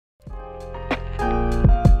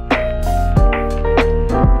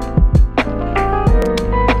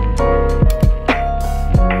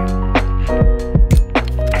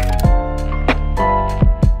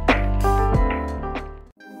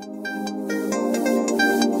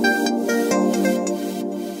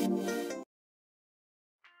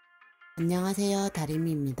안녕하세요,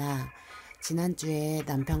 다림이입니다. 지난주에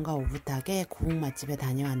남편과 오붓하게 고흥맛집에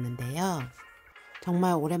다녀왔는데요.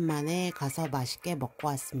 정말 오랜만에 가서 맛있게 먹고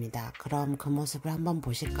왔습니다. 그럼 그 모습을 한번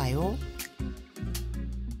보실까요?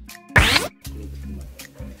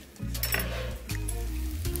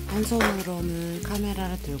 한 손으로는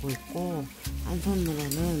카메라를 들고 있고 한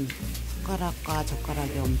손으로는 숟가락과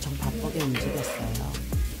젓가락이 엄청 바쁘게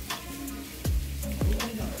움직였어요.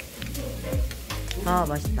 아,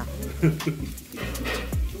 맛있다.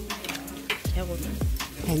 최고다.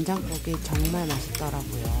 된장국이 정말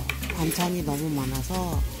맛있더라고요. 반찬이 너무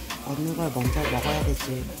많아서 어느 걸 먼저 먹어야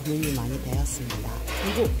될지 고민이 많이 되었습니다.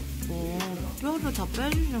 이거 뼈를 다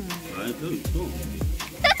빼주시는 거예요? 아니, 뼈 있어.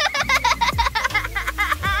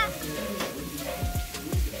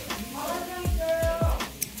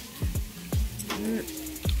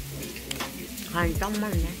 간이 딱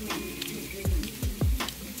맞네.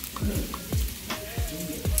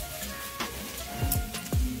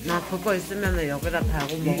 나 그거 있으면 여기다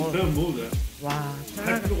달고 먹어. 그냥 먹어도 돼. 와,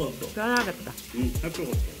 할 필요가 없어. 편하겠다. 할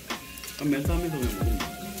필요가 없어. 그럼 맨싸움에서 그냥 먹으면 돼.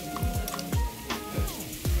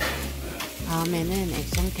 다음에는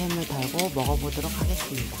액션캠을 달고 먹어보도록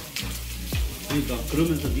하겠습니다. 그러니까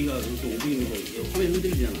그러면서 네가 이렇게 움직이면서 화면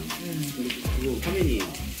흔들리잖아. 근데 그거 화면이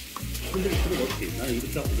흔들릴 필요가 없지. 나는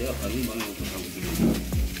이렇게 하고 내가 가는 방향으로 가고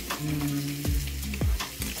있는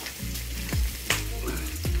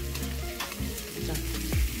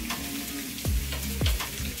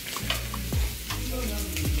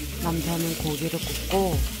남편은 고기를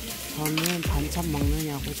굽고 저는 반찬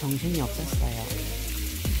먹느냐고 정신이 없었어요.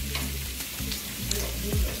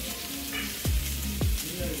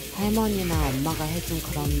 할머니나 엄마가 해준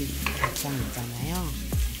그런 밥상 있잖아요.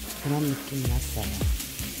 그런 느낌이었어요.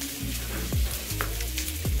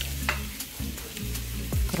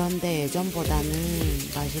 그런데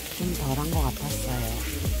예전보다는 맛이 좀 덜한 것 같았어요.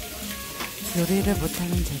 요리를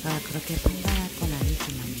못하는 제가 그렇게 판단할 건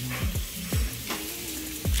아니지만요.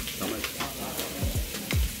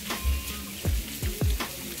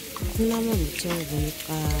 콩나물 무침을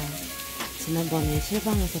보니까 지난번에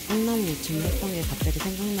실방에서 콩나물 무침을 했던 게 갑자기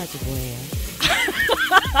생각나지 뭐예요.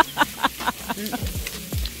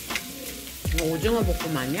 이거 오징어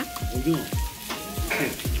볶음 아니야? 오징어.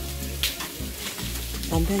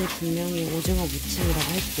 남편이 분명히 오징어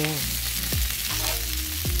무침이라고 했죠.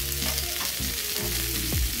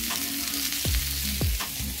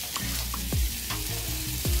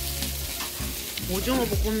 오징어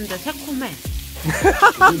볶음인데 새콤해.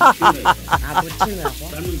 아, 무침이라고?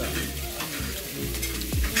 삶는다.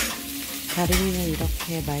 다림이는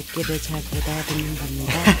이렇게 말귀를 잘 못 알아듣는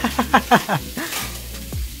겁니다.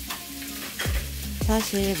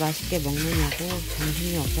 사실 맛있게 먹느냐고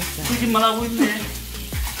정신이 없었어요. 거짓말 하고 있네.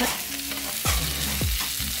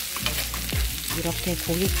 이렇게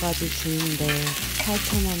고기까지 주는데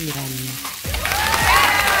 8,000원이라니.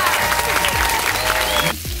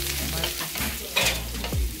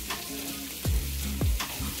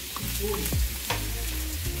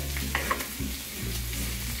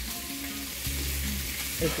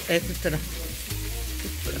 엑스트라.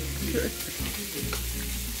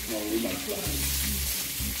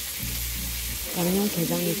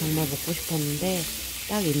 양념게장이 정말 먹고 싶었는데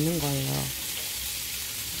딱 있는 거예요.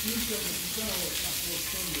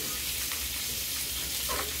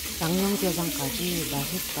 양념게장까지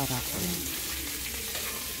맛있더라고요.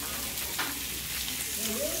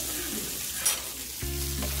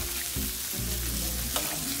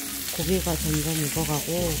 고기가 점점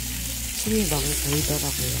익어가고 침이 마구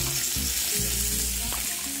고이더라고요.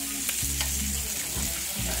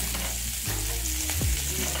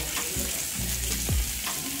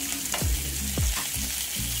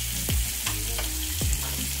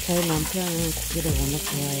 저희 남편은 고기를 워낙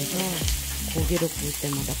좋아해서 고기를 구울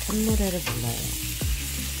때마다 콧노래를 불러요.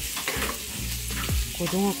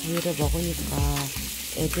 고등어 구이를 먹으니까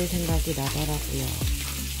애들 생각이 나더라고요.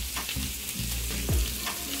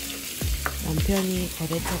 남편이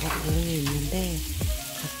거래처가 고흥에 있는데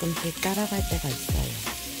가끔씩 따라갈 때가 있어요.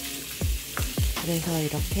 그래서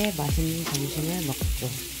이렇게 맛있는 점심을 먹죠.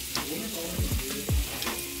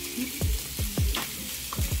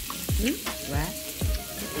 응? 왜?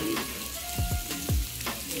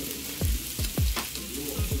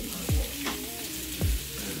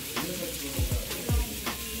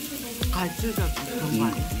 갈치젓 그런 거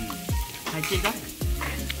아니야? 갈치젓?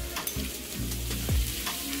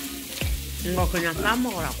 이거 그냥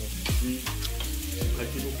싸먹으라고.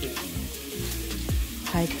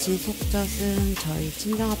 갈치 속젓은 저희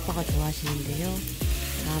친정아빠가 좋아하시는데요.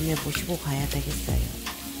 다음에 모시고 가야 되겠어요.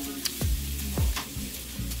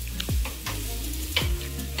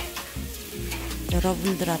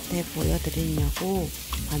 여러분들한테 보여드리려고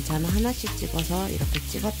반찬을 하나씩 찍어서 이렇게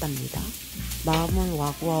찍었답니다. 마음은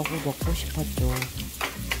와구와구 먹고 싶었죠.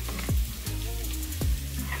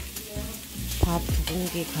 밥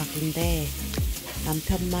 2공기 각인데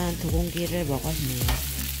남편만 2공기를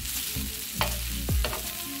먹었네요.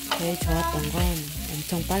 제일 좋았던 건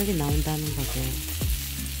엄청 빨리 나온다는 거죠.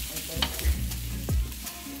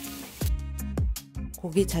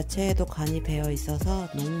 고기 자체에도 간이 배어 있어서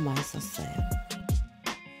너무 맛있었어요.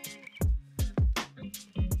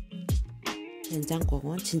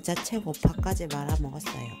 된장국은 진짜 최고. 밥까지 말아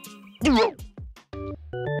먹었어요.